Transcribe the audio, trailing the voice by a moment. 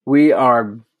We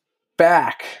are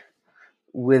back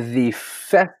with the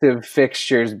festive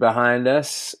fixtures behind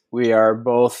us. We are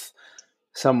both,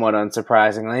 somewhat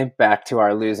unsurprisingly, back to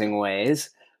our losing ways.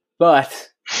 But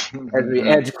as we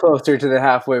edge closer to the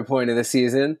halfway point of the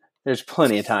season, there's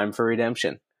plenty of time for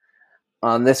redemption.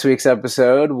 On this week's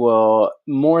episode, we'll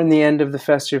mourn the end of the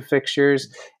festive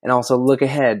fixtures and also look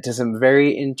ahead to some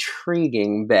very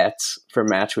intriguing bets for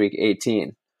Matchweek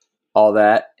 18. All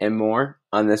that and more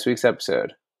on this week's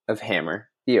episode of Hammer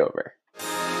the Over.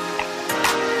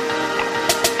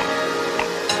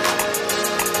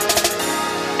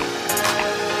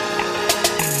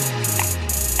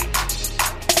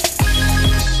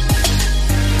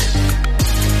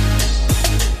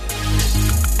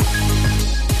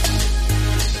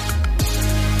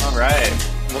 All right,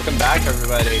 welcome back,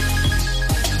 everybody.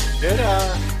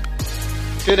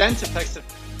 Good end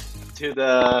to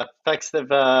the festive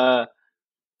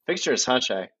fixtures, huh,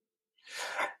 Shay?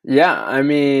 Yeah, I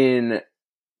mean,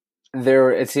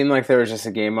 it seemed like there was just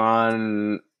a game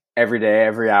on every day,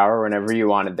 every hour, whenever you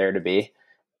wanted there to be,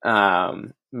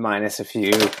 minus a few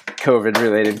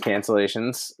COVID-related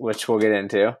cancellations, which we'll get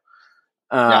into.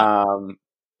 But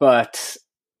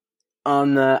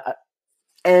on the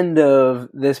end of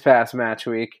this past match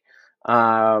week,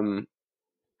 both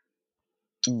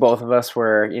of us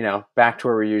were, back to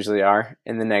where we usually are,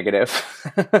 in the negative.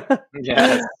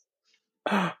 Yes.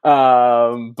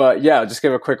 But yeah, I'll just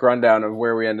give a quick rundown of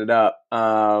where we ended up.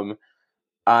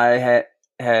 I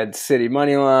had City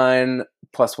Moneyline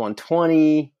plus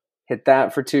 120, hit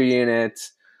that for 2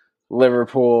 units.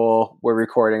 Liverpool, we're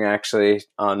recording actually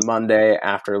on Monday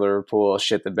after Liverpool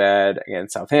shit the bed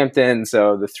against Southampton,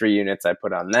 so the 3 units I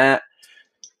put on that.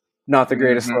 Not the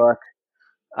greatest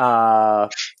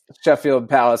luck. Sheffield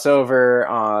Palace over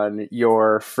on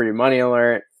your free money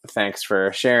alert. Thanks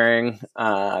for sharing.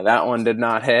 That one did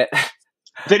not hit.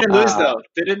 Didn't lose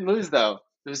though.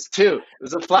 It was 2. It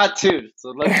was a flat 2. So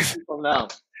let people know.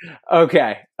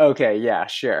 Okay. Yeah,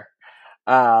 sure.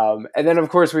 And then of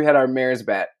course we had our mayor's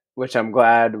bet, which I'm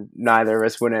glad neither of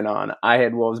us went in on. I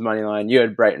had Wolves money line. You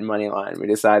had Brighton money line. We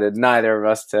decided neither of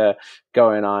us to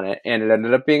go in on it, and it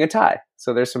ended up being a tie.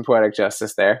 So there's some poetic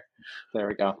justice there. There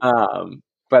we go.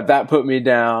 But that put me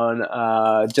down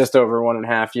just over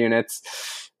 1.5 units.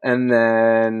 And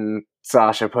then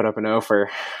Sasha put up an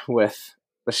offer with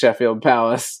the Sheffield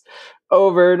Palace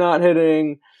over not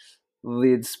hitting,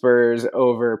 Leeds Spurs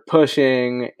over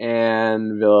pushing,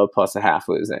 and Villa plus a half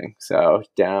losing. So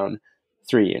down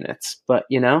 3 units. But,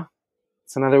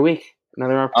 it's another week.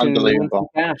 Another opportunity to win some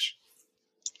cash.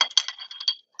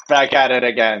 Back at it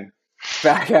again.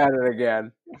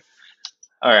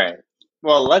 All right.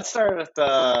 Well, let's start with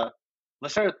the,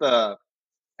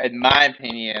 in my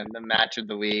opinion, the match of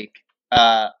the week.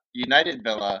 United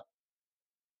Villa.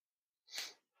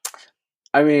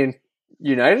 I mean,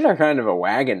 United are kind of a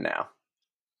wagon now.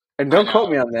 And don't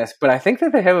quote me on this, but I think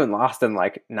that they haven't lost in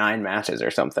like 9 matches or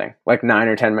something. Like 9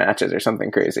 or 10 matches or something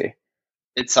crazy.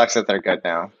 It sucks that they're good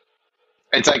now.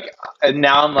 It's like, and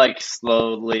now I'm like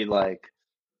slowly like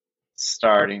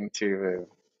starting to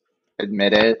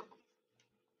admit it.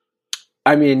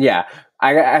 I mean, yeah,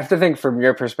 I have to think from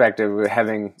your perspective,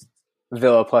 having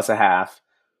Villa plus a half,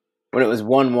 when it was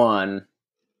 1-1,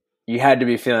 you had to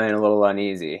be feeling a little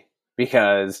uneasy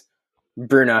because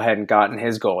Bruno hadn't gotten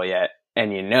his goal yet,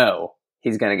 and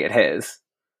he's going to get his,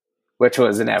 which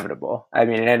was inevitable. I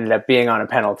mean, it ended up being on a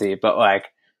penalty, but like,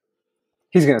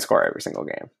 he's going to score every single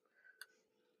game.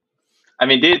 I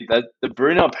mean, dude, the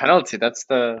Bruno penalty, that's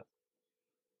the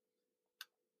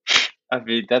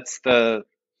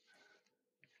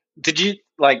did you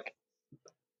like?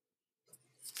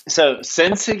 So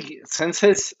since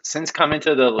coming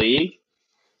to the league,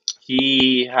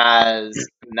 he has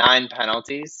 9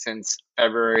 penalties since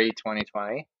February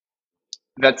 2020.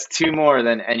 That's 2 more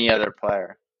than any other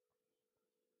player.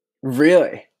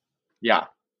 Really? Yeah.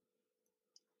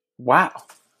 Wow.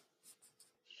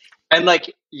 And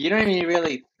like, you don't even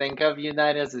really think of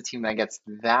United as a team that gets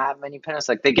that many penalties.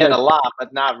 Like, they get a lot,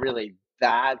 but not really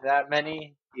that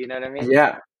many. You know what I mean?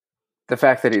 Yeah. The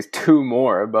fact that he's 2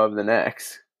 more above the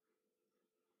next.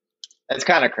 It's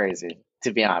kind of crazy,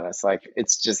 to be honest. Like,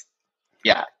 it's just,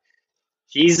 yeah.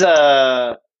 He's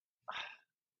kind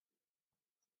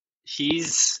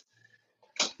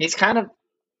of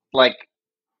like,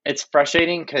 it's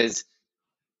frustrating because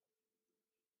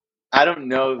I don't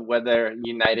know whether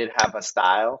United have a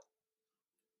style.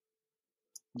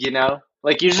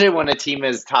 Like usually when a team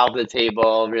is top of the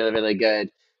table, really, really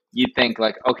good, you think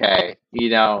like, okay,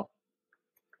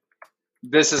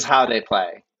 this is how they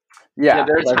play. Yeah,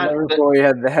 like Liverpool, you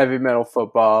had the heavy metal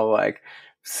football. Like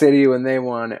City, when they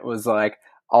won, it was like,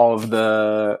 all of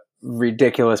the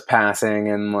ridiculous passing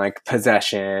and like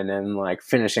possession and like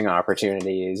finishing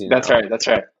opportunities. That's right. That's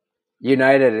right.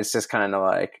 United is just kind of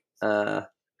like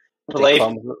Play.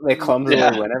 they clumsily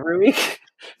Yeah. win every week.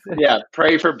 Yeah.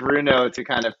 Pray for Bruno to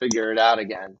kind of figure it out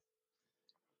again.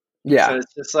 So Yeah,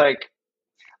 it's just like,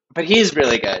 but he's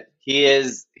really good.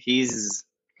 He's.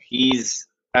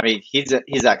 I mean, he's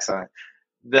excellent.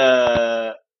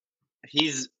 The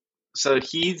he's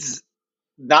he's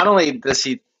not only does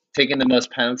he taking the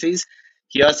most penalties,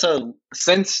 he also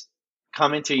since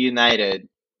coming to United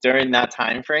during that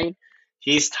time frame,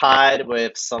 he's tied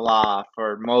with Salah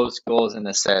for most goals and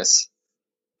assists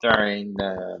during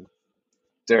the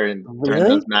during those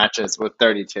really. matches with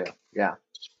 32. Yeah.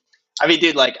 I mean,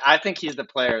 dude, like I think he's the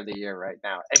player of the year right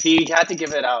now. If he had to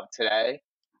give it out today,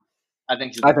 I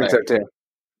think he's the I think player so of the too. year.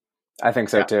 I think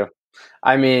so Yeah. too.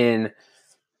 I mean,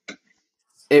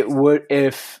 it would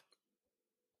if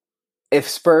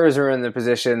Spurs are in the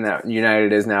position that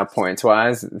United is now points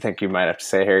wise. I think you might have to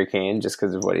say Harry Kane just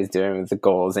because of what he's doing with the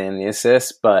goals and the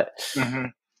assists. But Mm-hmm.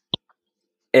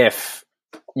 if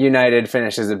United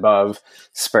finishes above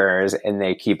Spurs and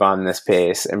they keep on this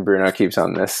pace and Bruno keeps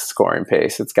on this scoring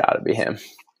pace, it's got to be him.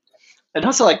 And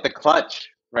also like the clutch,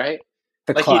 right?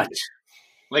 The Like clutch.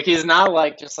 he's not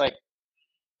like just like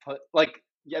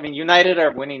I mean United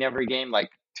are winning every game like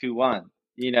 2-1.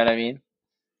 You know what I mean?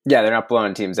 Yeah, they're not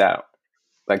blowing teams out.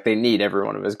 Like they need every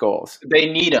one of his goals. They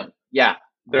need him. Yeah,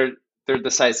 they're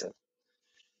decisive.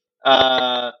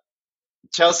 Uh,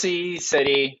 Chelsea,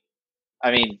 City.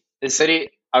 I mean, is City?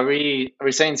 Are we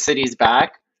saying City's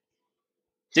back?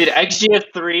 Dude, XG of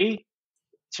 3,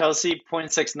 Chelsea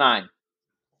 0.69.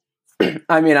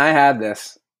 I mean, I had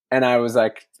this and I was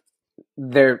like,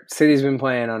 their City's been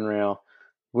playing unreal.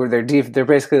 Where they're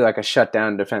basically like a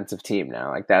shutdown defensive team now.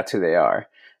 Like that's who they are.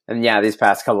 And yeah, these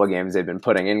past couple of games they've been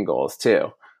putting in goals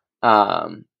too.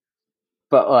 Um,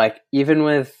 but like even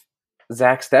with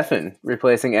Zach Steffen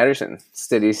replacing Ederson,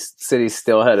 City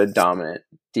still had a dominant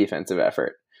defensive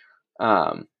effort.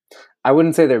 Um, I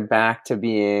wouldn't say they're back to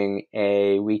being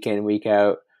a week in week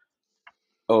out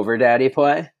over daddy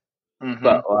play, Mm-hmm.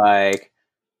 but like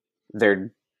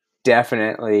they're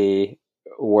definitely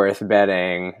worth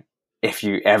betting if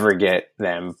you ever get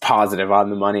them positive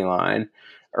on the money line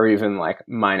or even like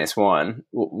 -1.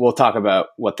 We'll talk about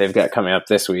what they've got coming up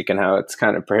this week and how it's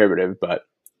kind of prohibitive, but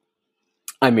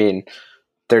I mean,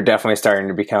 they're definitely starting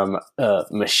to become a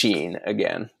machine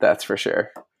again. That's for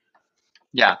sure.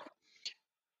 Yeah.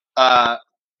 Uh,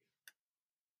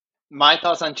 my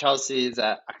thoughts on Chelsea is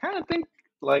that I kind of think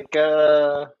like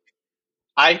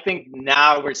I think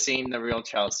now we're seeing the real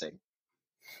Chelsea.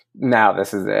 Now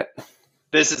this is it.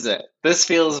 This is it. This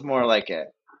feels more like it.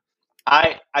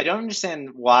 I don't understand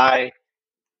why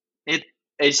it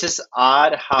it's just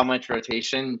odd how much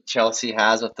rotation Chelsea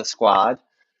has with the squad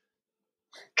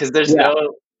because Yeah.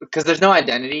 there's no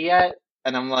identity yet,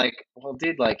 and I'm like, well,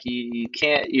 dude, like you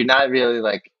can't you're not really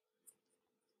like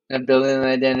building an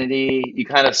identity. You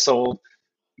kind of sold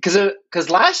because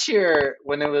last year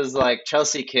when it was like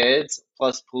Chelsea kids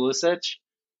plus Pulisic,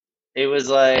 it was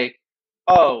like,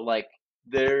 oh, like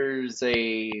there's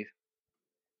a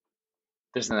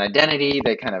there's an identity.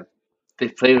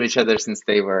 They've played with each other since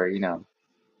they were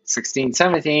 16,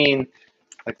 17.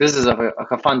 Like this is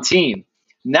a fun team.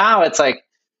 Now it's like,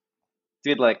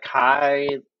 dude, like Kai.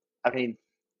 I mean,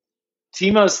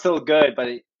 Timo's still good, but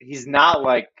he's not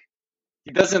like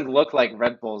he doesn't look like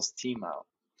Red Bull's Timo.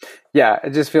 Yeah,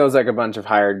 it just feels like a bunch of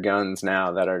hired guns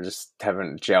now that are just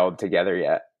haven't gelled together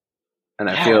yet. And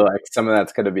I Yeah, feel like some of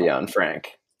that's going to be on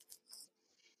Frank.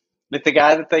 like the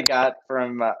guy that they got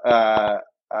from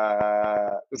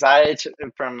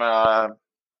Ziyech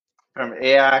from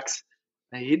Ajax.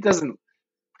 He doesn't.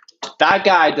 That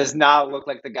guy does not look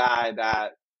like the guy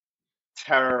that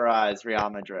terrorized Real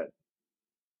Madrid.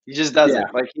 He just Yeah.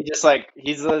 doesn't.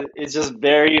 He's just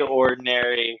very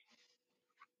ordinary.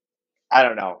 I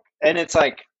don't know. And it's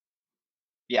like,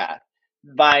 yeah.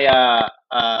 My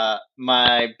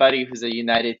buddy who's a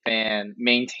United fan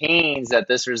maintains that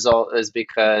this result is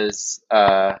because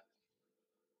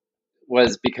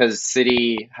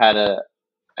City had a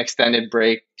extended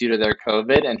break due to their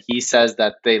COVID, and he says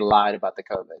that they lied about the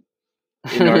COVID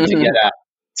in order to get out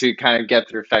to kind of get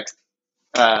through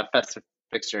festive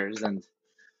fixtures and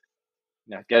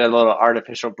get a little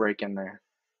artificial break in there.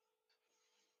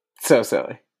 So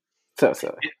silly. So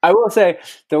silly. I will say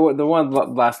the one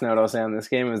last note I'll say on this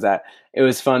game is that it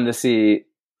was fun to see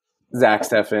Zach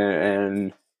Steffen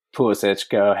and Pulisic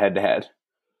go head to head,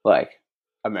 like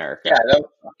Yeah, America.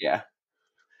 Yeah,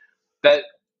 that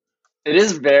it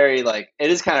is very like it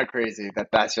is kind of crazy that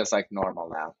that's just like normal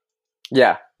now.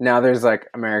 Yeah, now there's like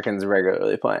Americans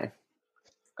regularly playing.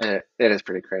 It is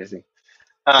pretty crazy.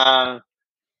 Our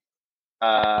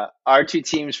two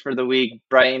teams for the week: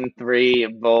 Brighton 3,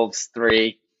 Wolves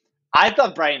 3. I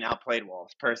thought Brighton outplayed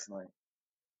Wolves personally.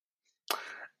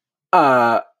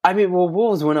 I mean, well,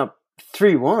 Wolves went up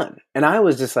 3-1, and I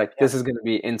was just like, Yeah. this is going to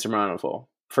be insurmountable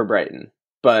for Brighton.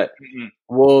 But Mhm.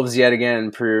 Wolves yet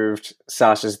again proved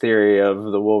Sasha's theory of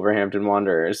the Wolverhampton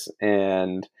Wanderers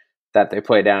and that they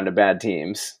play down to bad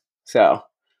teams. So,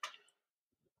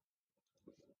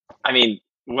 I mean,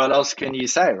 what else can you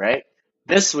say, right?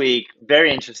 This week,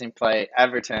 very interesting play.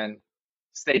 Everton.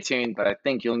 Stay tuned, but I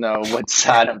think you'll know what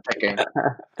side I'm picking.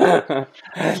 I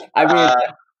mean, Uh,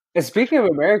 speaking of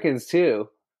Americans too,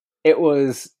 it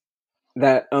was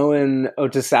that Owen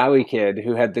Otasawi kid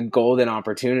who had the golden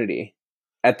opportunity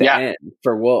at the yeah, end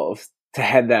for Wolves to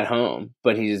head that home,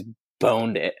 but he just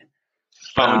boned it.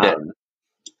 phoned it.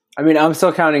 I mean, I'm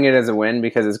still counting it as a win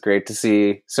because it's great to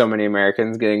see so many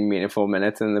Americans getting meaningful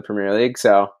minutes in the Premier League.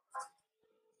 So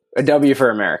a W for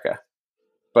America,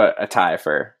 but a tie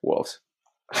for Wolves.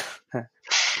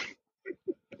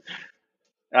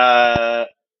 Uh,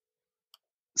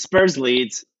 Spurs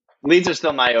Leeds. Leeds are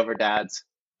still my overdads.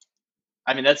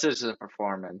 I mean, that's just a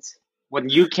performance. When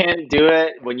you can't do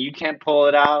it, when you can't pull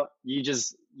it out, you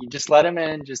just let them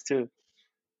in just to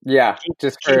Yeah, keep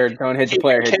just keep for don't hit the keep your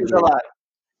player, hit the kids game. alive.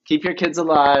 Keep your kids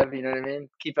alive. You know what I mean?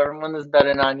 Keep everyone that's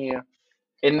betting on you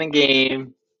in the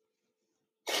game.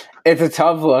 It's a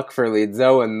tough look for Leeds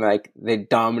though, and like they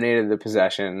dominated the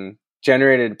possession,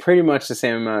 generated pretty much the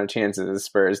same amount of chances as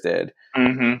Spurs did.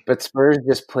 Mm-hmm. But Spurs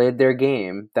just played their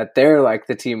game that they're like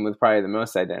the team with probably the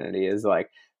most identity is like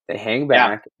they hang Yeah.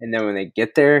 back and then when they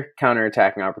get their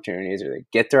counterattacking opportunities or they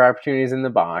get their opportunities in the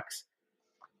box,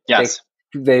 they Yes.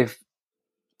 they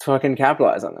fucking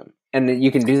capitalize on them. And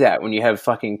you can do that when you have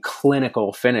fucking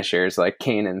clinical finishers like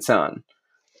Kane and Son.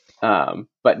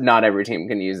 But not every team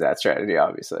can use that strategy,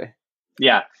 obviously.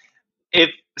 Yeah.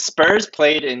 If Spurs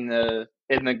played in the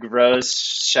gross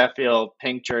Sheffield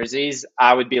pink jerseys,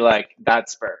 I would be like,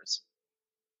 that's Spurs.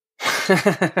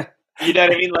 You know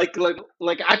what I mean?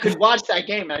 Like I could watch that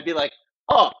game and I'd be like,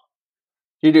 oh,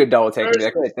 You do a double take and be Spurs.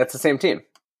 like, wait, that's the same team.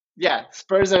 Yeah,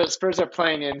 Spurs are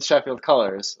playing in Sheffield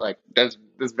colors. Like that's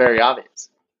very obvious.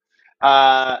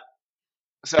 Uh,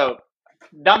 so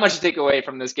not much to take away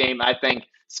from this game. I think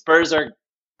Spurs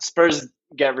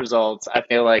get results. I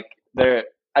feel like they're.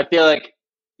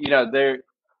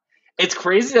 It's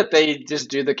crazy that they just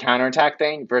do the counterattack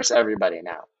thing versus everybody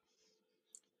now.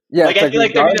 Yeah, Like it's I like feel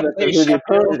like they're gonna regardless of play who the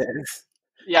Sheffield. opponent is.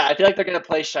 Yeah, I feel like they're gonna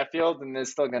play Sheffield, and they're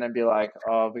still gonna be like,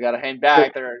 "Oh, we gotta hang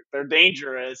back. They're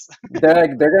dangerous."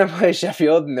 They're gonna play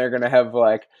Sheffield and they're gonna have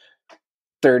like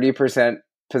 30%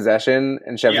 possession,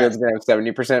 and Sheffield's Yes. gonna have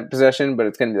 70% possession, but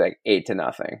it's gonna be like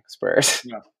 8-0 Spurs.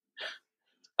 Yeah.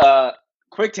 Uh,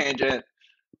 quick tangent.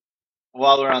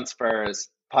 While we're on Spurs,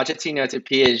 Pochettino to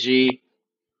PSG.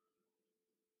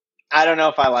 I don't know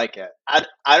if I like it.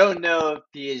 I don't know if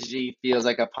PSG feels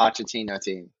like a Pochettino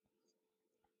team.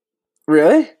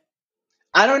 Really?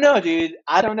 I don't know, dude.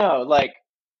 I don't know. Like,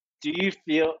 do you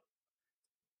feel?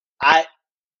 I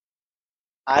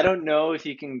I don't know if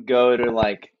you can go to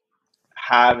like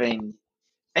having.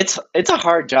 It's a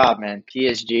hard job, man.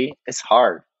 PSG. It's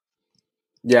hard.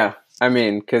 Yeah. I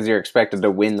mean, because you're expected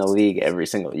to win the league every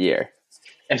single year.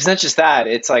 It's not just that.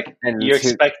 It's like And you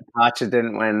expect. Pacha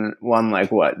didn't won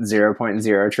like what,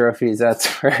 0.0 trophies at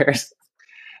Spurs.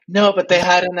 No, but they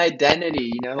had an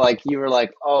identity, like you were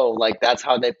like, oh, like that's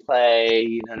how they play,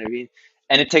 you know what I mean?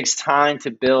 And it takes time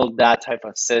to build that type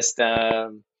of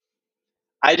system.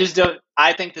 I just don't,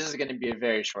 I think this is going to be a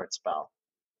very short spell.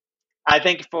 I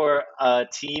think for a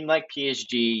team like PSG,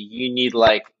 you need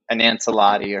like an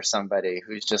Ancelotti or somebody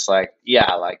who's just like,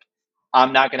 yeah, like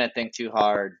I'm not going to think too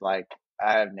hard. Like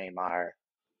I have Neymar, I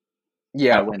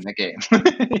Yeah. win the game.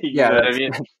 You Yeah, know what I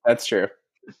mean? that's true.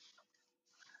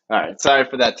 All right. Sorry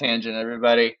for that tangent,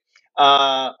 everybody.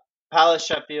 Uh, Palace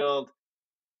Sheffield.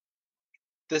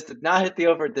 This did not hit the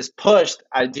over. This pushed.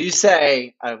 I do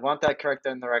say I want that correct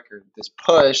on the record. This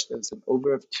pushed. It's an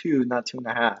over of 2, not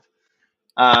 2.5.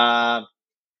 Uh,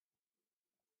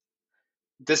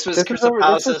 this was Crystal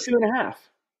This was Palace's. 2.5.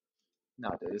 No,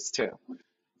 dude, it's 2.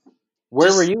 Where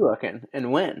were Just, you looking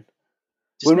and when?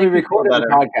 just When we make me feel recorded the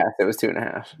better. podcast, it was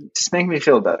 2.5. Just make me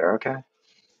feel better, okay?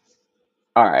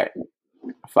 All right,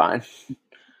 fine.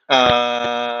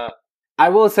 Uh, I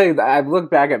will say that I've looked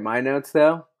back at my notes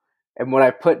though, and what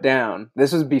I put down.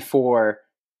 This was before,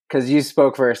 because you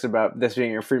spoke first about this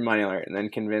being your free money alert, and then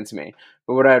convinced me.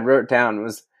 But what I wrote down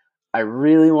was I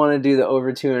really want to do the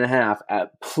over 2.5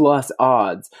 at plus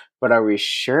odds, but are we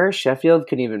sure Sheffield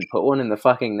can even put one in the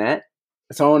fucking net?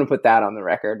 So I want to put that on the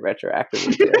record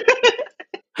retroactively too.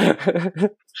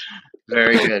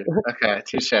 Very good. Okay,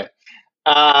 touche.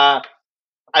 I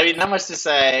mean, not much to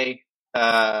say.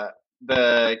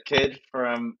 The kid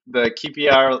from the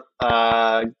QPR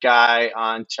guy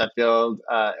on Sheffield,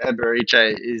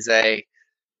 Eberiche,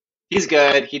 he's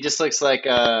good. He just looks like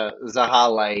a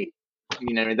Zaha light.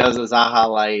 You know, he does a Zaha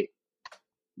light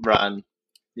run.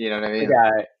 You know what I The mean?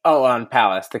 guy, on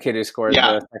Palace, the kid who scored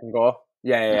Yeah. the second goal.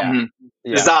 Yeah. Mhm.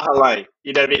 The Yeah. Zaha light.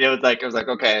 You know what I mean? It was like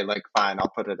okay, like fine, I'll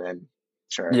put it in.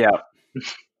 Sure. Yeah.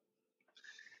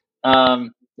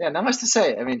 Yeah, not much to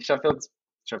say. I mean, Sheffield's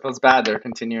bad. They're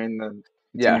continuing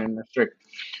Yeah. the streak.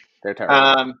 They're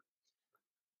terrible.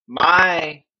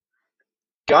 My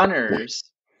Gunners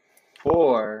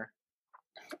for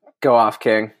Go off,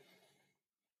 King.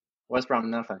 West Brom,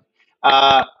 nothing.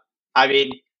 I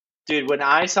mean, dude, when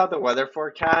I saw the weather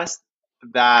forecast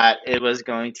that it was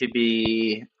going to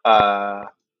be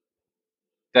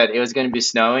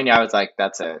snowing, I was like,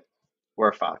 that's it.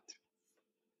 We're fucked.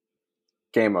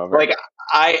 Game over. Like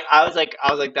I was like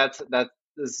that's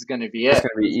this is gonna be it. It's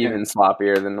going to be even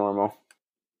sloppier than normal.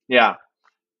 Yeah.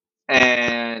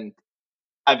 And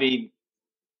I mean,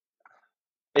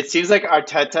 it seems like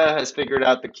Arteta has figured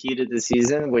out the key to the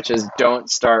season, which is don't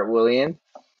start Willian.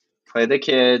 Play the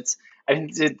kids. I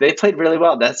mean, they played really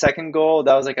well. That second goal,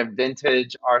 that was like a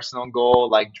vintage Arsenal goal,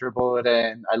 like dribble it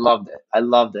in. I loved it. I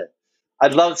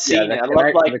loved seeing it. I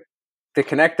loved like the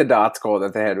connect the dots goal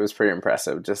that they had was pretty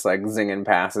impressive. Just like zinging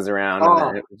passes around, and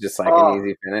then it was just like an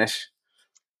easy finish.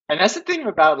 And that's the thing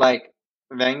about like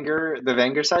the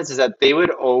Wenger sides is that they would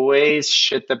always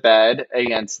shit the bed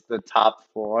against the top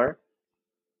four,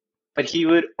 but he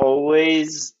would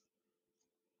always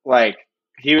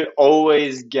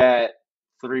get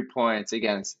 3 points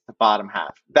against the bottom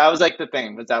half. That was like the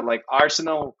thing, was that like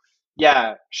Arsenal,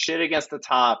 yeah, shit against the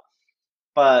top,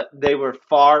 but they were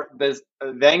this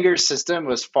Wenger's system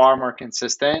was far more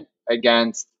consistent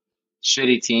against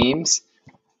shitty teams.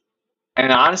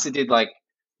 And honestly, dude, like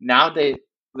now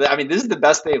I mean, this is the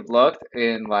best they've looked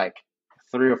in like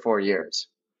 3 or 4 years.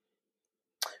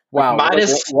 Wow, like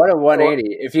what a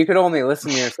 180. If you could only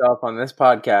listen to yourself on this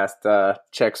podcast,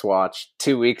 Chicks Watch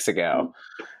 2 weeks ago.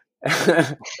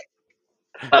 I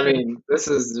mean, this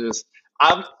is just,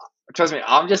 trust me,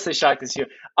 I'm just as shocked as you.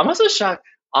 I'm also shocked.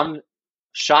 I'm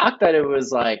shocked that it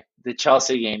was like the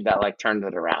Chelsea game that like turned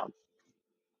it around.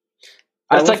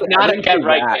 That's like not a get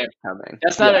right game. Coming.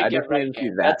 That's not a get right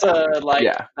game. That's a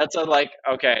like,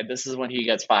 okay, this is when he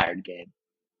gets fired game.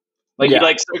 Like you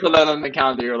like circle that on the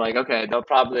calendar. You're like, okay, they'll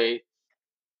probably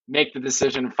make the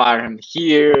decision to fire him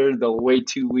here. They'll wait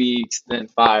 2 weeks, then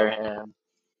fire him.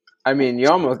 I mean, you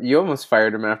almost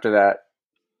fired him after that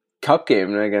cup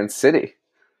game against City.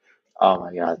 Oh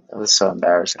my god, that was so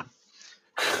embarrassing.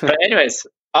 But anyways,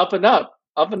 up and up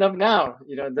now.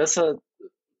 You know,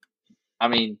 I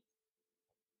mean,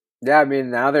 yeah. I mean,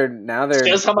 now they're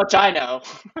just how much I know.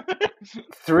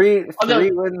 three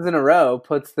wins in a row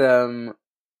puts them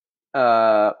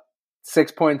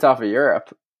 6 points off of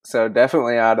Europe. So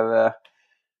definitely out of the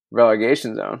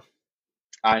relegation zone.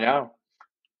 I know.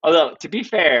 Although, to be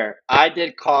fair, I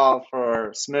did call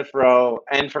for Smith Rowe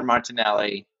and for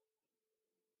Martinelli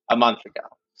a month ago.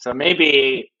 So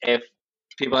maybe if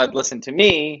people had listened to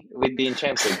me, we'd be in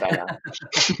Champions League by now.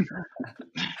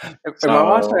 Am I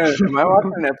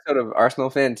watching an episode of Arsenal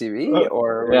Fan TV,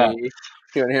 or are we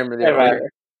doing Hammer the Hour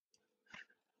here?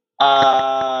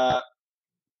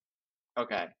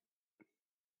 Okay.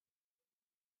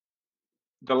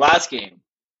 The last game.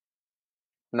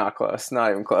 Not close.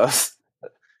 Not even close.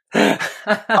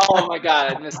 Oh my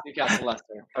god, I missed Newcastle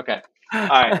Leicester. Okay. All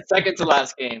right. Second to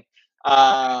last game.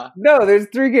 No, there's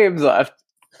 3 games left.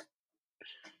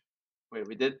 Wait,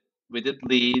 we did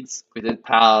Leeds, we did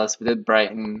Palace, we did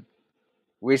Brighton.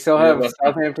 We still have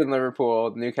Southampton,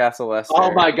 Liverpool, Newcastle, Leicester.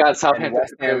 Oh my god,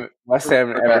 Southampton, West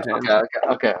Ham, Everton.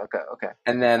 Okay.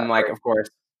 And then, of course,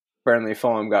 Burnley,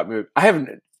 Fulham got moved.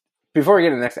 Before we get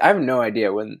to the next, I have no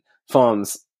idea when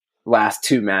Fulham's last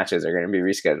 2 matches are going to be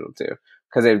rescheduled to,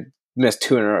 because they've missed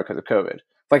 2 in a row because of COVID.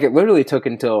 Like, it literally took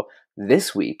until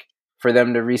this week for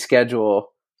them to reschedule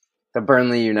the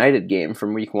Burnley United game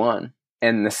from week 1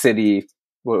 and the City,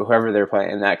 whoever they're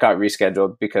playing, that got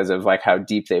rescheduled because of like how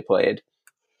deep they played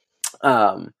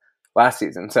last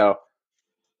season. So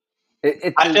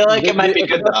I feel like it might be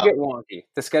good though. Get wonky.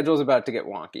 The schedule's about to get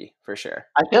wonky for sure.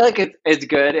 I feel like it's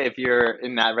good if you're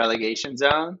in that relegation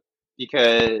zone,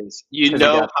 because you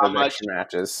know how much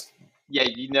matches. Yeah,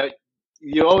 you know,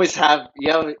 you always have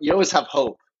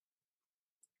hope.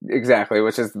 exactly,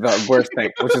 which is the worst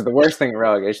thing. Which is the worst thing a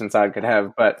relegation side could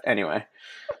have. But anyway,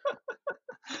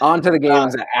 on to the Uh,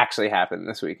 games that actually happened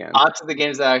this weekend. On to the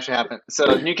games that actually happened. So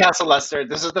Newcastle Leicester.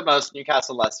 This is the most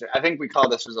Newcastle Leicester. I think we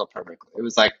called this result perfectly. It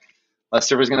was like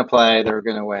Leicester was going to play. They were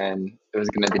going to win. It was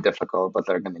going to be difficult, but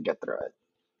they're going to get through it.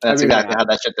 I That's mean, exactly yeah, how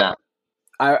that shit down.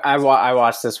 I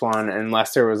watched this one, and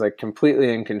Leicester was like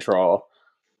completely in control.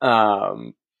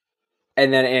 Um,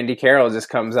 and then Andy Carroll just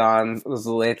comes on, was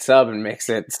a late sub, and makes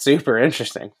it super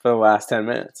interesting for the last 10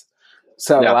 minutes.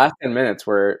 So the Yeah. last 10 minutes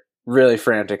were really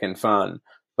frantic and fun.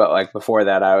 But like before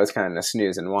that, I was kind of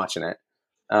snoozing watching it.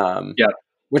 Yeah.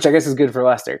 Which I guess is good for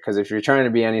Leicester, because if you're trying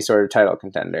to be any sort of title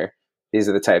contender, these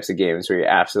are the types of games where you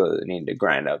absolutely need to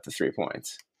grind out the 3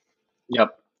 points. Yep.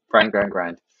 Grind.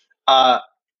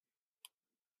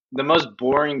 The most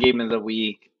boring game of the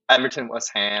week, Everton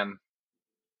West Ham.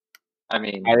 I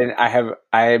mean,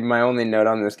 My only note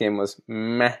on this game was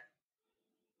meh.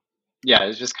 yeah,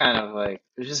 it's just kind of like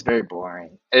it's just very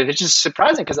boring. It's just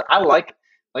surprising because I like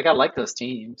those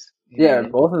teams. You know what I Yeah,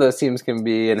 mean? both of those teams can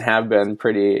be and have been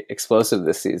pretty explosive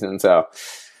this season. So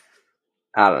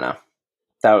I don't know.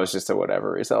 That was just a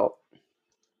whatever result.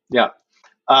 Yeah.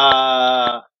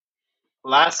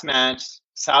 Last match,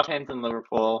 Southampton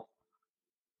Liverpool.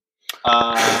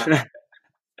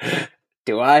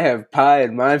 Do I have pie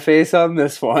in my face on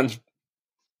this one?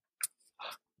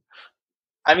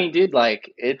 I mean, dude,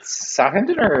 like it's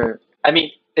Southampton are. I mean,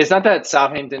 it's not that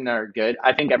Southampton are good.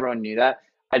 I think everyone knew that.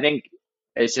 I think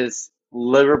it's just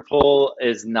Liverpool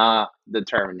is not the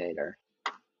Terminator.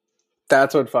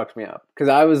 That's what fucked me up. Because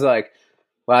I was like,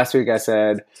 last week I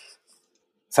said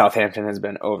Southampton has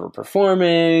been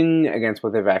overperforming against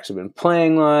what they've actually been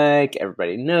playing like.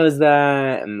 Everybody knows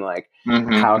that. And like,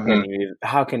 how can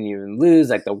you even lose?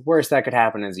 Like the worst that could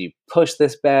happen is you push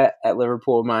this bet at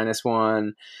Liverpool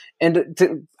 -1. And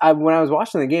when I was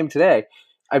watching the game today,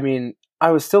 I mean,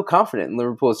 I was still confident in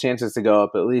Liverpool's chances to go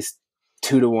up at least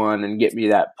 2-1 and get me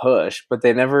that push, but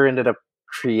they never ended up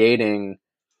creating.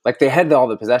 Like they had all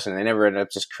the possession, they never ended up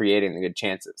just creating the good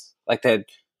chances. Like they had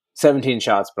 17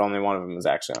 shots, but only one of them was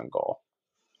actually on goal.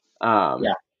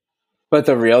 Yeah. But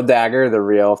the real dagger, the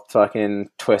real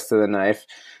fucking twist of the knife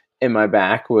in my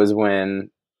back was when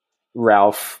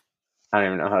Ralph, I don't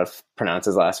even know how to pronounce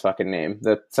his last fucking name,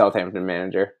 the Southampton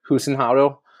manager,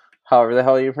 Husenhauto, however the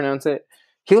hell you pronounce it,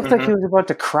 he looked like he was about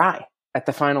to cry at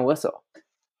the final whistle.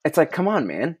 It's like, come on,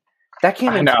 man. That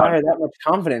can't inspire that much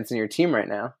confidence in your team right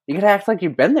now. You gotta act like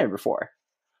you've been there before.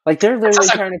 Like they're literally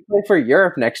trying to play for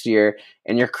Europe next year,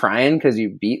 and you're crying because you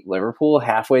beat Liverpool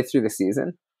halfway through the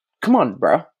season. Come on,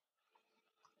 bro.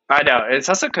 I know it's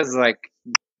also because they're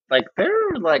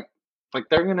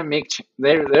they're gonna make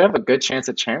they have a good chance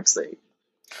at Champions League.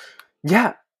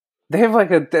 Yeah, they have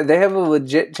a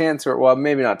legit chance for, well,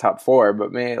 maybe not top 4,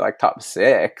 but maybe like top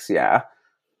 6. Yeah.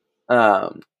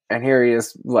 And here he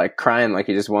is like crying like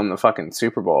he just won the fucking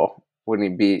Super Bowl when he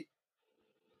beat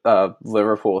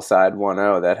Liverpool side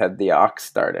 1-0 that had the Ox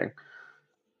starting.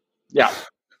 Yeah.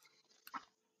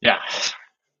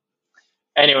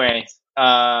 Anyway,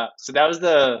 so that was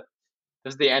the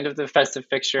end of the festive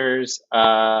fixtures.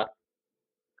 Let's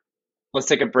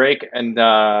take a break and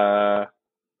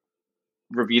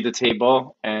review the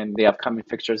table and the upcoming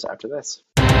fixtures after this.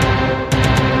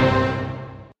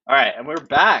 All right, and we're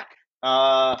back.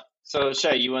 So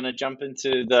Shay, you want to jump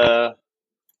into the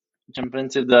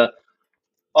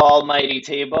almighty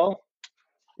table?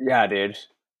 Yeah, dude.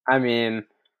 I mean,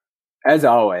 as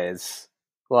always,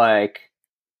 like,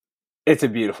 it's a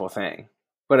beautiful thing.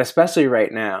 But especially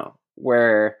right now,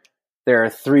 where there are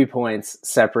 3 points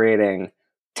separating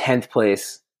 10th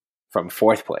place from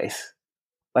 4th place.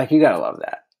 Like, you gotta love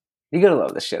that. You gotta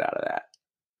love the shit out of that.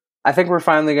 I think we're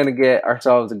finally gonna get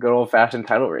ourselves a good old-fashioned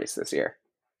title race this year.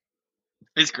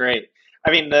 It's great.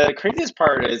 I mean, the craziest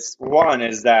part is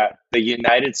that the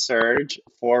United surge,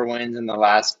 4 wins in the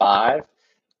last 5,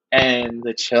 and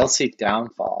the Chelsea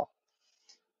downfall.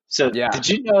 So, Yeah. did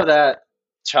you know that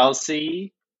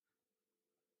Chelsea?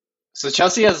 So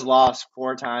Chelsea has lost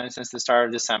 4 times since the start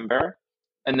of December,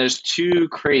 and there's 2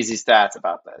 crazy stats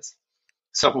about this.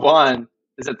 So one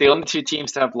is that the only 2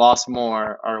 teams to have lost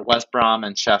more are West Brom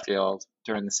and Sheffield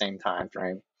during the same time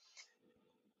frame.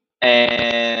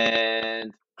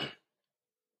 And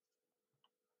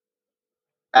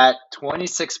at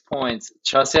 26 points,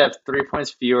 Chelsea have 3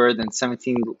 points fewer than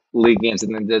 17 league games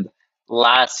than they did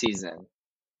last season.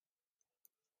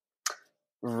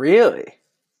 Really?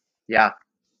 Yeah.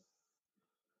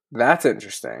 That's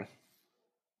interesting.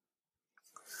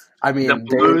 I mean,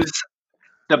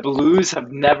 the Blues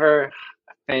have never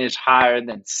finished higher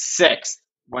than 6th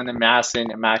when they're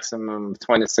amassing a maximum of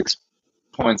 26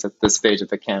 points at this stage of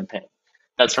the campaign.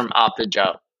 That's from Opta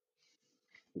Joe.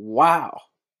 Wow.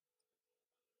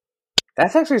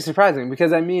 That's actually surprising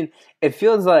because, I mean, it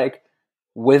feels like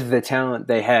with the talent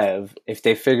they have, if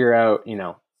they figure out,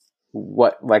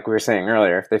 what, like we were saying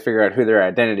earlier, if they figure out who their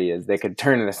identity is, they could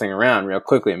turn this thing around real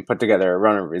quickly and put together a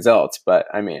run of results. But,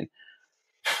 I mean,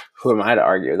 who am I to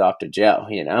argue with off to jail,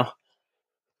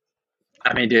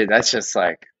 I mean, dude, that's just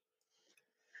like,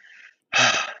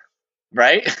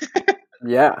 right?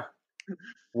 Yeah.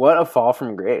 What a fall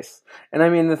from grace. And I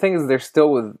mean, the thing is, they're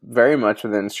still very much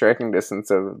within striking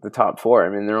distance of the top four. I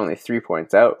mean, they're only 3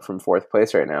 points out from fourth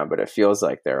place right now, but it feels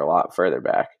like they're a lot further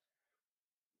back.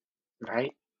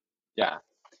 Right? Yeah.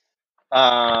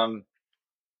 Um,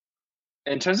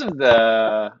 in terms of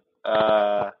the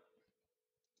uh,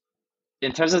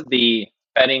 in terms of the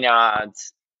betting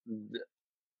odds,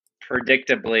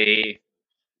 predictably,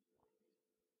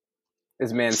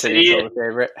 Is Man City City still the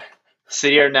favorite?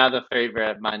 City are now the favorite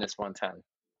at -110.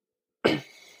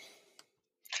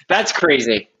 That's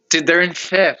crazy, dude. They're in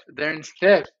fifth. They're in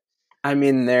fifth. I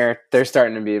mean, they're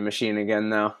starting to be a machine again,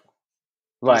 though.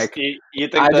 Like, You I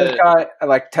think just the got,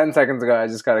 like, 10 seconds ago, I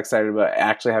just got excited about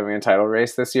actually having a title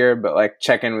race this year, but, like,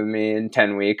 check in with me in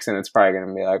 10 weeks, and it's probably going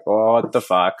to be like, well, what the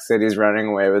fuck? City's running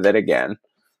away with it again.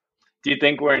 Do you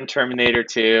think we're in Terminator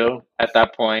 2 at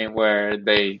that point where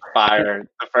they fire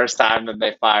the first time that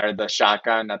they fire the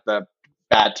shotgun at the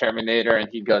bad Terminator and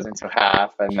he goes into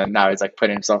half and then now he's like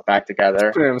putting himself back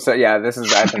together? Yeah, I think this is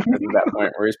that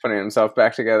point where he's putting himself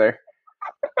back together.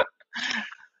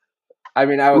 I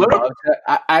mean, I would love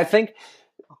to. I think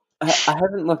I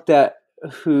haven't looked at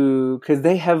who, because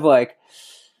they have, like,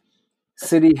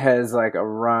 City has, like, a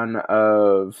run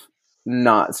of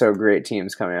not so great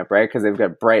teams coming up, right? Because they've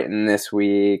got Brighton this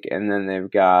week, and then they've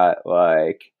got,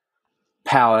 like,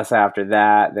 Palace after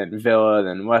that, then Villa,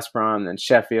 then West Brom, then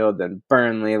Sheffield, then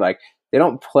Burnley. Like, they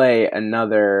don't play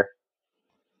another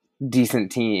decent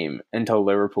team until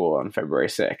Liverpool on February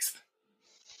 6th.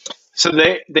 So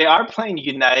they are playing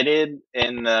United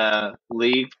in the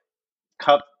League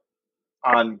Cup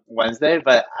on Wednesday,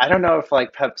 but I don't know if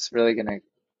like Pep's really gonna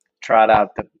trot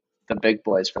out the big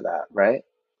boys for that, right?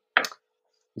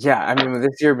 Yeah, I mean, with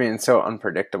this year being so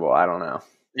unpredictable, I don't know.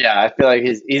 Yeah, I feel like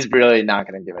he's really not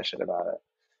gonna give a shit about it.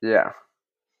 Yeah.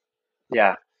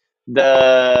 Yeah.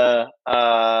 The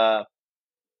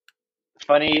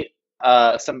funny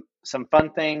some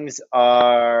fun things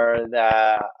are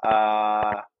that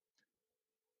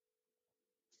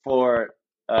for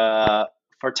uh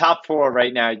for top four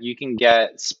right now you can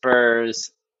get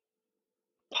Spurs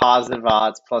positive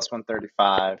odds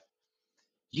 +135.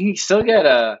 You can still get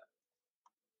a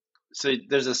so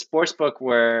there's a sports book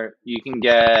where you can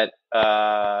get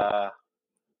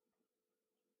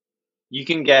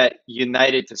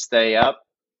United to stay up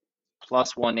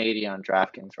 +180 on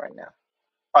DraftKings right now.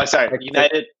 Oh, sorry,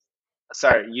 United.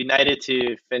 Sorry, United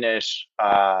to finish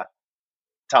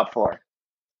top four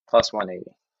 +180.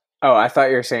 Oh, I thought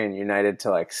you were saying United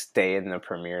to, like, stay in the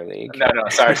Premier League. No,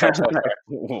 sorry.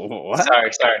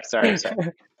 What? Sorry.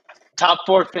 Top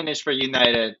four finish for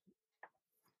United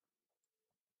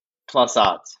plus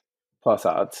odds. Plus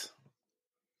odds.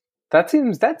 That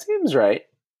seems right.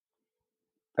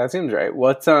 That seems right.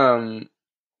 What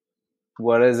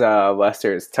is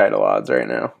Leicester's title odds right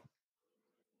now?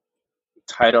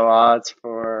 Title odds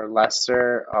for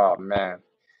Leicester. Oh man,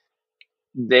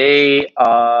 they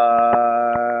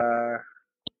are.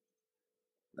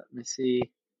 Let me see.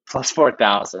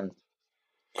 +4,000.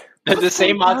 They're the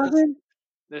same odds.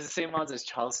 They're the same odds as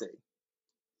Chelsea.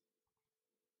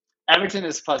 Everton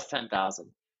is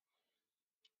 +10,000.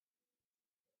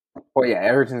 Well, yeah,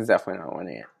 Everton's definitely not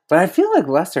winning it, but I feel like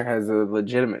Leicester has a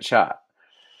legitimate shot.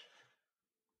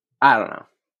 I don't know.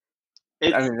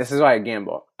 I mean, this is why I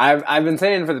gamble. I've been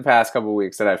saying for the past couple of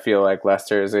weeks that I feel like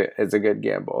Leicester is a good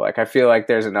gamble. Like, I feel like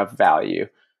there's enough value.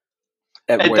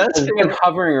 It's been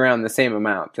hovering around the same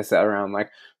amount, just around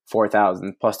like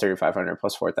 4,000 plus 3,500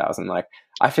 plus 4,000. Like,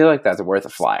 I feel like that's worth a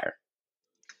flyer.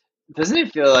 Doesn't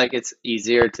it feel like it's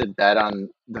easier to bet on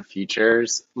the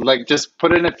futures? Like, just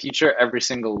put in a future every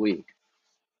single week.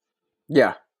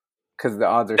 Yeah, because the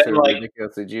odds are so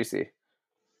ridiculously juicy.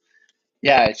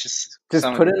 Yeah, it's just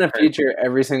put in a future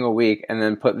every single week and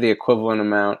then put the equivalent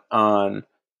amount on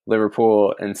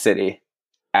Liverpool and City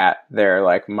at their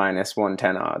like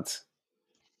 -110 odds.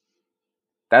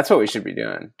 That's what we should be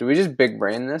doing. Do we just big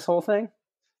brain this whole thing?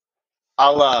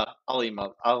 I'll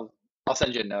email. I'll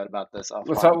send you a note about this.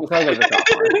 We'll talk about this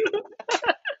offline.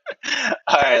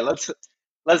 All right,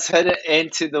 let's head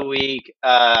into the week.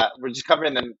 We're just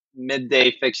covering the midday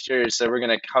fixtures, so we're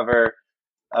gonna cover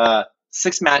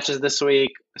 6 matches this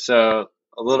week. So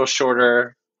a little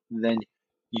shorter than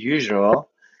usual.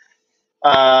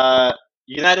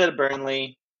 United of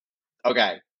Burnley.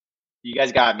 Okay, you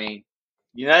guys got me.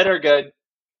 United are good.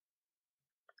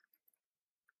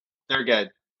 They're good.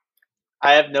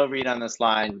 I have no read on this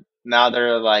line. Now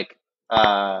they're like,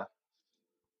 they're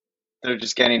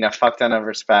just getting a fuck ton of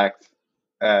respect.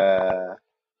 Uh,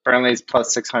 Burnley's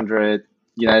plus 600.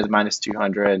 United's minus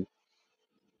 200.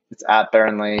 It's at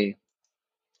Burnley.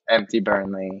 Empty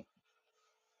Burnley.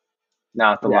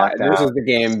 Now at the Yeah, this lockdown. is the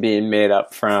game being made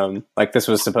up from, like, this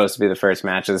was supposed to be the first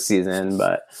match of the season,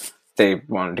 but they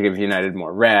wanted to give United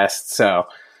more rest. So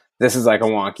this is like a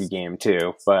wonky game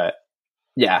too. But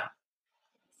yeah,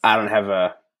 I don't have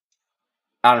a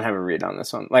read on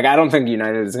this one. Like, I don't think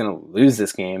United is going to lose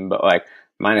this game, but like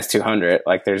minus 200,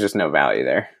 like there's just no value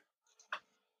there.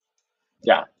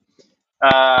 Yeah.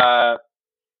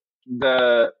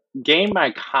 The game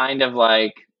I kind of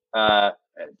like,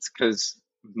 it's because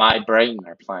my Brighton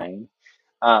are playing.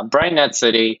 Brighton at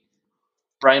City,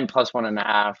 Brighton plus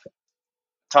 1.5.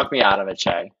 Talk me out of it,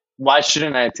 Shay. Why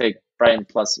shouldn't I take Brighton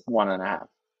plus 1.5?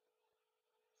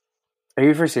 Are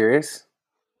you for serious?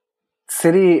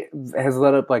 City has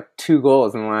let up like 2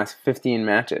 goals in the last 15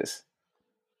 matches.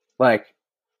 Like,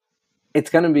 it's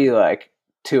going to be like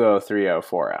 2-0, 3-0,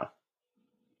 4-0.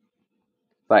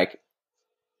 Like,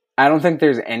 I don't think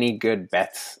there's any good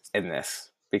bets in this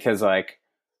because like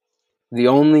the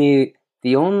only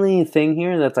thing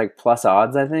here that's like plus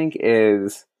odds, I think,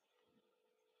 is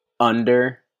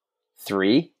under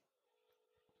 3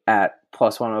 at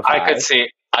plus 105.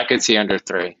 I could see under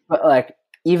 3. But like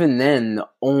even then, the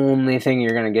only thing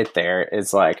you're gonna get there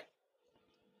is like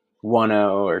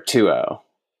 1-0 or 2-0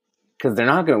 because they're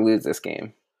not gonna lose this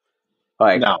game.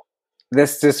 Like, No.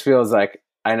 this just feels like,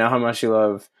 I know how much you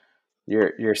love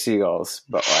your Seagulls,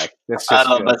 but like this I just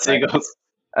love my feels like Seagulls.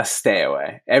 a stay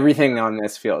away. Everything on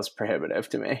this feels prohibitive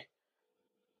to me.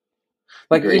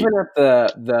 Like, Agreed. even at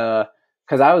the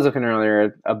because I was looking earlier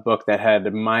at a book that had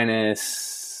the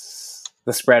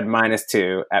spread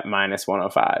 -2 at minus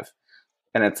 105,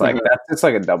 and it's like that's just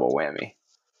like a double whammy.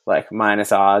 Like,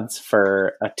 minus odds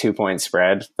for a 2-point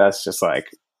spread. That's just like,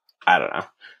 I don't know.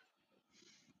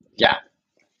 Yeah.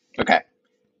 Okay.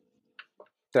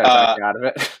 Did I talk you out of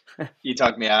it? You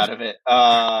talked me out of it.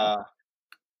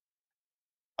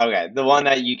 Okay, the one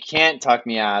that you can't talk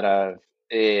me out of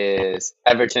is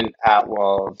Everton at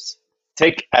Wolves.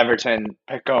 Take Everton,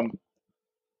 pick them.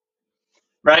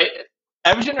 Right?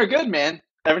 Everton are good, man.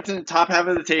 Everton, top half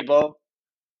of the table.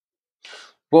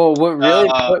 Well, what really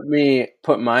Uh,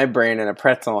 put my brain in a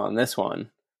pretzel on this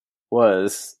one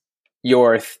was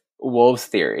your Wolves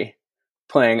theory,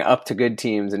 playing up to good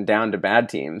teams and down to bad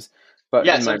teams. But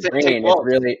yeah, in so my I'm saying take brain, it's Wolves.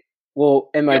 really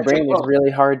in my Yeah, take brain, it's Wolves.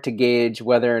 really hard to gauge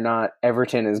whether or not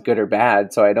Everton is good or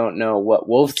bad. So I don't know what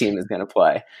Wolves team is going to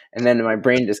play, and then my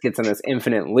brain just gets in this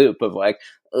infinite loop of like,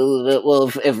 oh,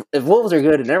 well, if Wolves are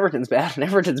good and Everton's bad, and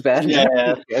Everton's bad and Yeah,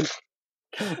 Everton's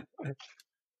good.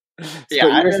 yeah. So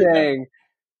I you're really think. saying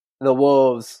the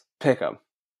Wolves pick them,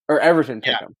 or Everton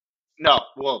Yeah, pick them? no,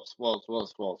 Wolves, Wolves,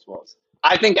 Wolves, Wolves, Wolves.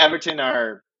 I think Everton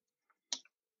are.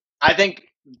 I think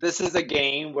this is a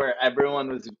game where everyone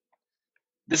was.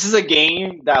 This is a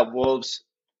game that Wolves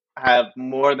have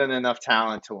more than enough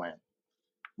talent to win,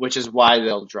 which is why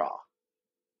they'll draw.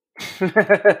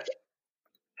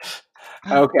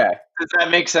 Okay. Does that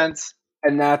make sense?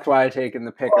 And that's why I taken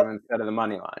the pick 'em instead of the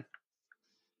money line.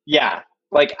 Yeah.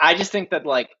 Like, I just think that,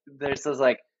 like, there's this,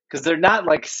 like, because they're not,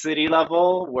 like, city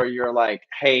level where you're like,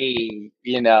 hey,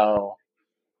 they're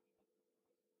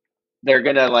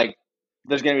going to, like,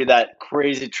 there's going to be that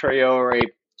crazy Traore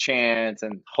chance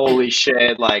and holy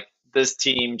shit, like, this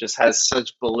team just has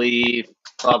such belief,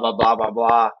 blah, blah, blah, blah,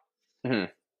 blah.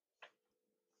 Mm-hmm.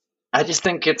 I just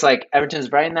think it's like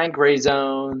Everton's right in that gray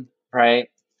zone, right?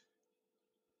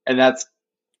 And that's,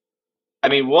 I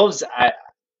mean, Wolves,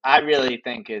 I really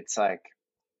think it's like,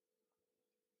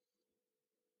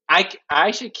 I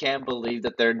actually can't believe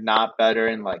that they're not better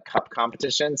in like cup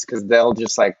competitions because they'll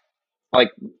just like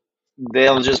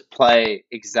they'll just play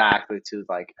exactly to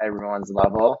like everyone's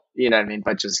level, you know what I mean?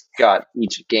 But just got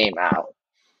each game out.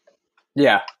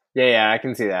 Yeah. I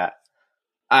can see that.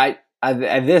 I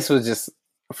this was just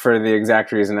for the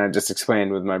exact reason I just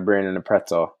explained with my brain in a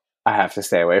pretzel. I have to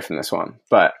stay away from this one,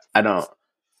 but I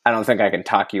don't think I can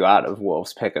talk you out of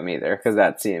Wolves pick 'em either because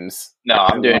that seems No,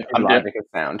 illogical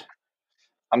sound.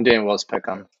 I'm doing Wolves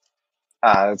pick'em.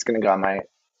 It's gonna go on my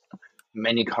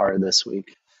mini card this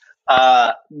week.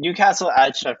 Newcastle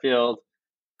at Sheffield.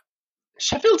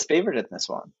 Sheffield's favored in this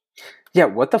one. Yeah.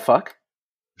 What the fuck?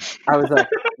 I was like,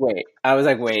 wait.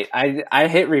 I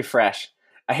hit refresh,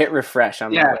 I hit refresh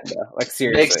on my Yeah, window. Like makes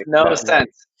seriously, no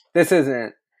sense. this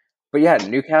isn't. But yeah,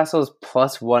 Newcastle's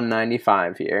plus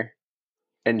 195 here,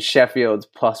 and Sheffield's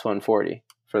plus 140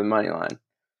 for the money line.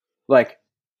 Like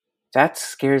that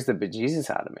scares the bejesus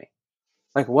out of me.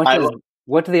 Like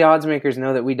what do the odds makers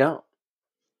know that we don't?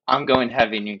 I'm going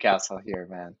heavy Newcastle here,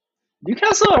 man.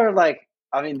 Newcastle are like,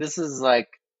 I mean, this is like,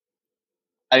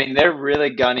 I mean, they're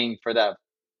really gunning for that,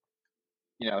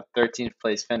 13th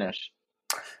place finish.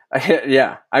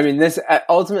 Yeah, I mean, this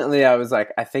ultimately, I was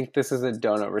like, I think this is a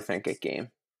don't overthink it game.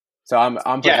 So I'm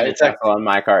Yeah, putting it's like Newcastle on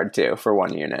my card too for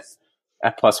 1 unit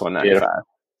at plus 195.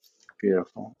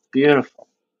 beautiful, beautiful,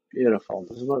 beautiful.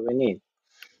 This is what we need.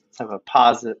 Let's have a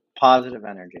positive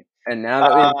energy. And now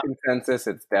that we have consensus,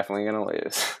 it's definitely going to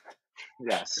lose.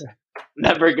 Yes,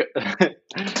 never go,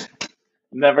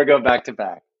 never go back to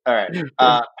back. All right,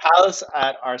 Palace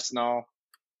at Arsenal.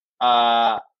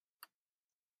 I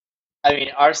mean,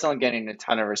 Arsenal getting a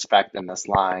ton of respect in this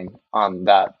line on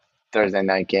that Thursday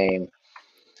night game.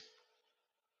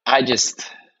 I'm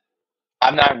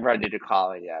not ready to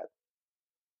call it yet.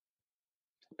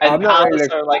 And I'm not ready Palace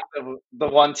to. are like the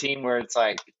one team where it's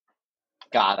like,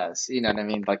 got us. You know what I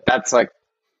mean? That's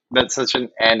such an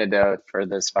antidote for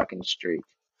this fucking streak.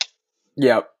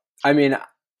 Yep. I mean,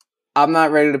 I'm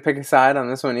not ready to pick a side on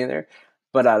this one either,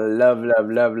 but I love the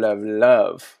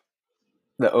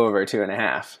over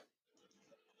 2.5.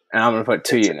 And I'm going to put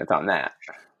 2 units on that.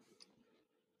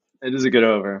 It is a good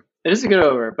over. It is a good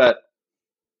over, but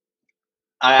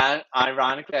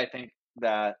ironically, I think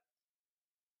that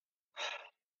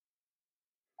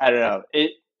I don't know.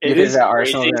 It You it think is that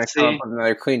Arsenal's crazy going to come up seeing. with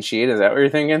another clean sheet? Is that what you're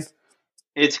thinking?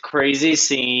 It's crazy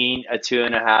seeing a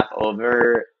 2.5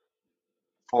 over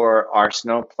for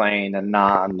Arsenal playing a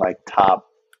non like top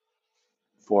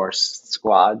four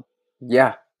squad.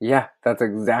 Yeah. That's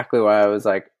exactly why I was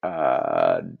like,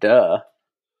 duh.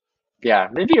 Yeah,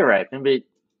 maybe you're right. Maybe.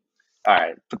 All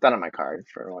right, put that on my card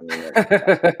for 1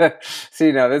 unit.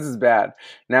 See, now this is bad.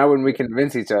 Now when we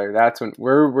convince each other, that's when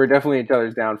we're definitely each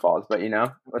other's downfalls. But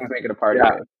let's make it a party Yeah.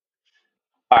 game.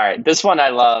 All right, this one I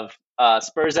love.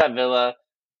 Spurs at Villa.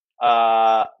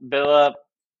 Villa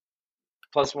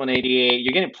plus 188.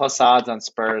 You're getting plus odds on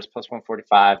Spurs plus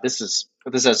 145. This has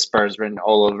Spurs written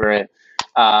all over it.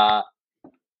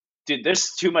 Dude,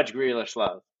 there's too much Grealish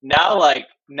love.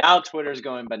 Now Twitter's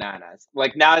going bananas.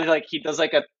 Like now he does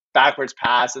like a backwards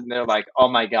pass and they're like, "Oh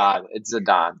my god, it's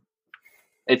Zidane."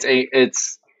 It's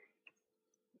That's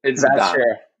Zidane.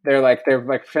 true.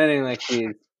 They're pretending like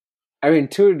he's. I mean,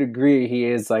 to a degree, he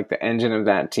is like the engine of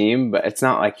that team, but it's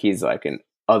not like he's like an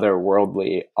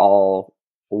otherworldly,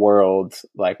 all-world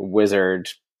like wizard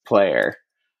player.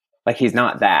 Like he's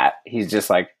not that. He's just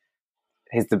like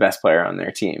he's the best player on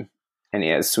their team, and he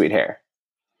has sweet hair.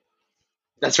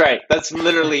 That's right. That's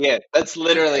literally it. That's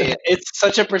literally it. It's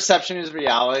such a perception is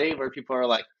reality where people are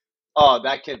like, "Oh,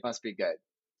 that kid must be good."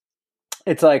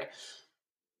 It's like,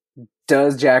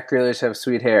 does Jack Grealish have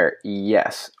sweet hair?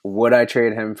 Yes. Would I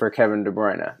trade him for Kevin De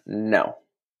Bruyne? No.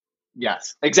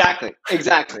 Yes, exactly.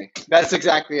 That's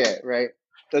exactly it, right?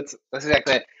 That's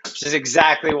exactly it. Which is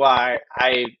exactly why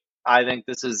I think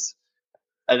this is.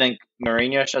 I think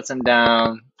Mourinho shuts him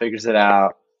down, figures it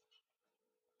out,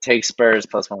 takes Spurs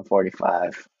plus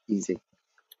 145, easy.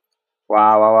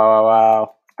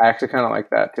 Wow. I actually kind of like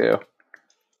that too.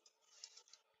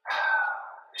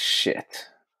 Shit.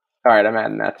 All right, I'm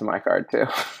adding that to my card too.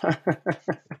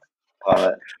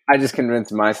 Love it. I just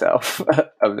convinced myself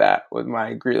of that with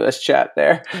my Grealish chat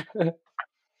there.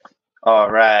 All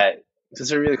right.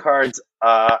 Since we review the cards,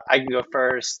 I can go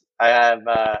first. I have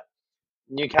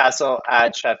Newcastle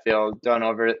at Sheffield. Don't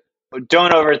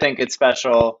overthink it.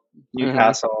 Special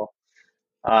Newcastle.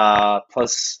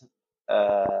 Plus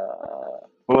what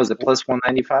was it? Plus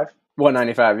 195.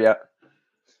 195.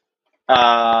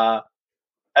 Yeah.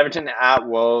 Everton at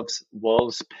Wolves.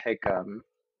 Wolves pick 'em.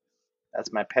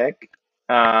 That's my pick.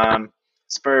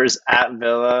 Spurs at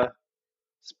Villa.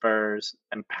 Spurs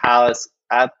and Palace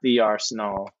at the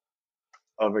Arsenal.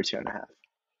 Over 2.5.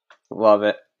 Love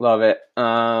it.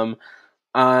 I'm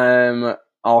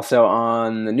also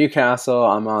on the Newcastle.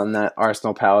 I'm on that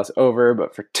Arsenal Palace over,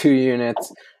 but for 2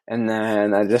 units. And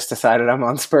then I just decided I'm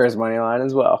on Spurs money line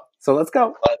as well. So let's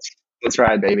go. Let's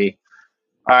ride, baby.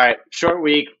 All right, short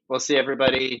week. We'll see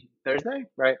everybody Thursday,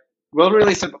 right? We'll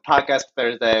release a podcast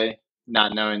Thursday,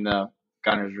 not knowing the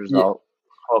Gunners result.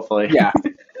 Yeah. Hopefully, yeah.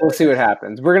 We'll see what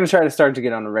happens. We're going to try to start to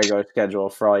get on a regular schedule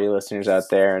for all you listeners out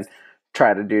there and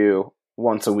try to do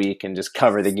once a week and just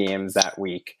cover the games that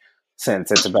week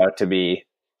since it's about to be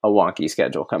a wonky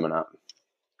schedule coming up.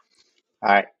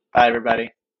 All right. Bye,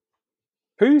 everybody.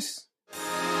 Peace.